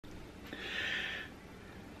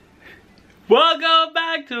Welcome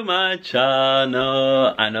back to my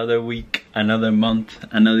channel. Another week, another month,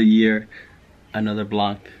 another year, another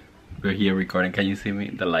vlog. We're here recording. Can you see me?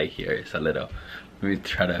 The light here is a little. Let me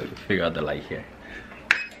try to figure out the light here.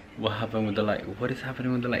 What happened with the light? What is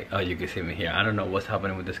happening with the light? Oh, you can see me here. I don't know what's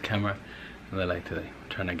happening with this camera and the light today. I'm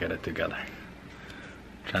trying to get it together.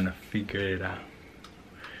 Trying to figure it out.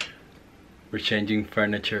 We're changing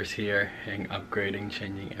furnitures here and upgrading,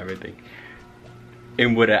 changing everything.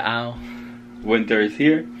 In with it out. Winter is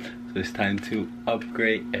here, so it's time to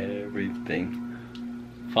upgrade everything.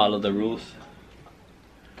 Follow the rules.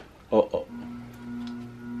 Oh.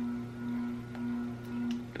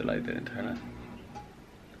 The light didn't turn on.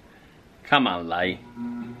 Come on, light.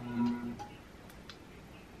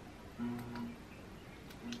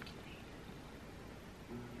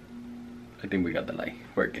 I think we got the light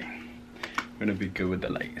working. We're gonna be good with the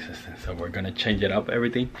light system, so we're gonna change it up,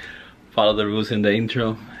 everything. Follow the rules in the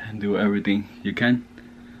intro and do everything you can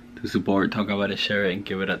to support, talk about it, share it, and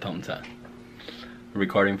give it a thumbs up.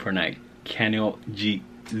 Recording for night, Canon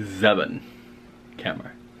G7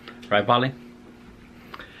 camera. Right, Polly?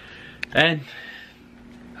 And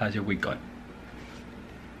how's your week going?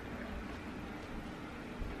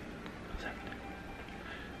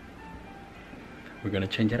 We're gonna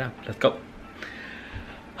change it up. Let's go.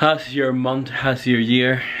 How's your month? How's your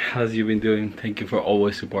year? How's you been doing? Thank you for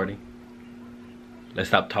always supporting. Let's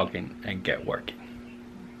stop talking and get working,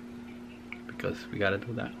 because we gotta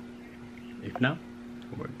do that. If not,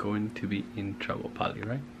 we're going to be in trouble, Polly,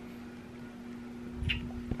 right?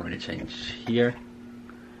 We're gonna change here.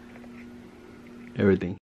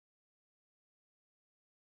 Everything.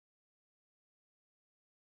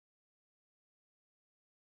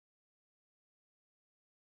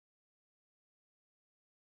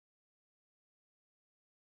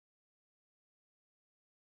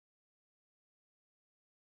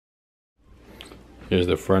 Here's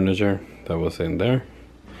the furniture that was in there.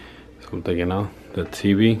 So I'm taking out. The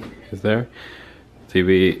TV is there.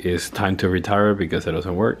 TV is time to retire because it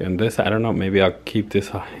doesn't work. And this, I don't know, maybe I'll keep this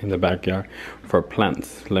in the backyard for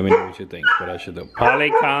plants. Let me know what you think, what I should do.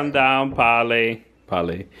 Polly, calm down, Polly.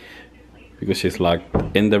 Polly. Because she's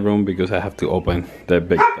locked in the room because I have to open the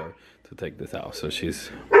big door to take this out. So she's,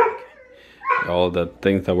 all the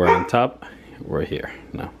things that were on top were here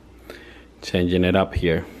now. Changing it up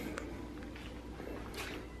here.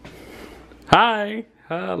 Hi,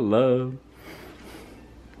 hello.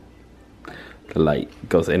 The light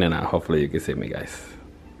goes in and out. Hopefully you can see me, guys.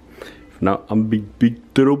 If not, I'm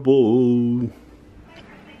big trouble.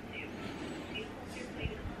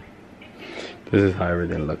 This is how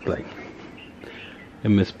everything looked like.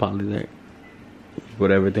 And Miss Polly there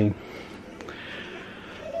with everything.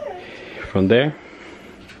 From there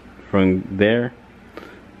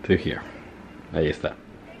to here. Ahí está.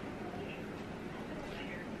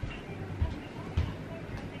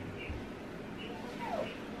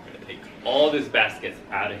 All these baskets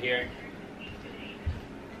out of here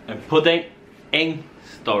and put them in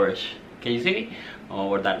storage. Can you see me? Vamos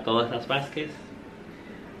a guardar todas las baskets,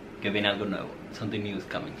 que viene algo nuevo. Something new is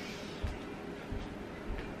coming.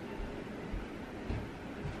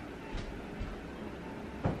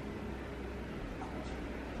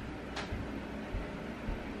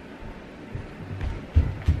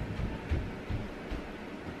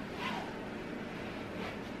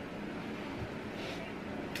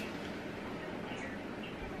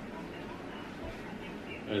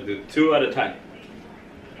 I'm gonna do 2 at a time.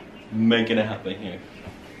 Making it happen here.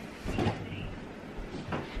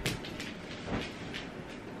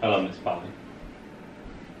 Hello, Miss Polly.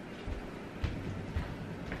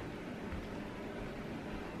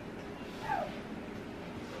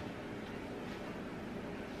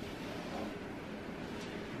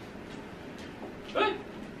 Good.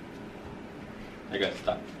 I gotta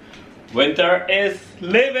stop. Winter is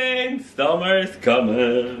leaving, summer is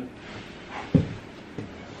coming.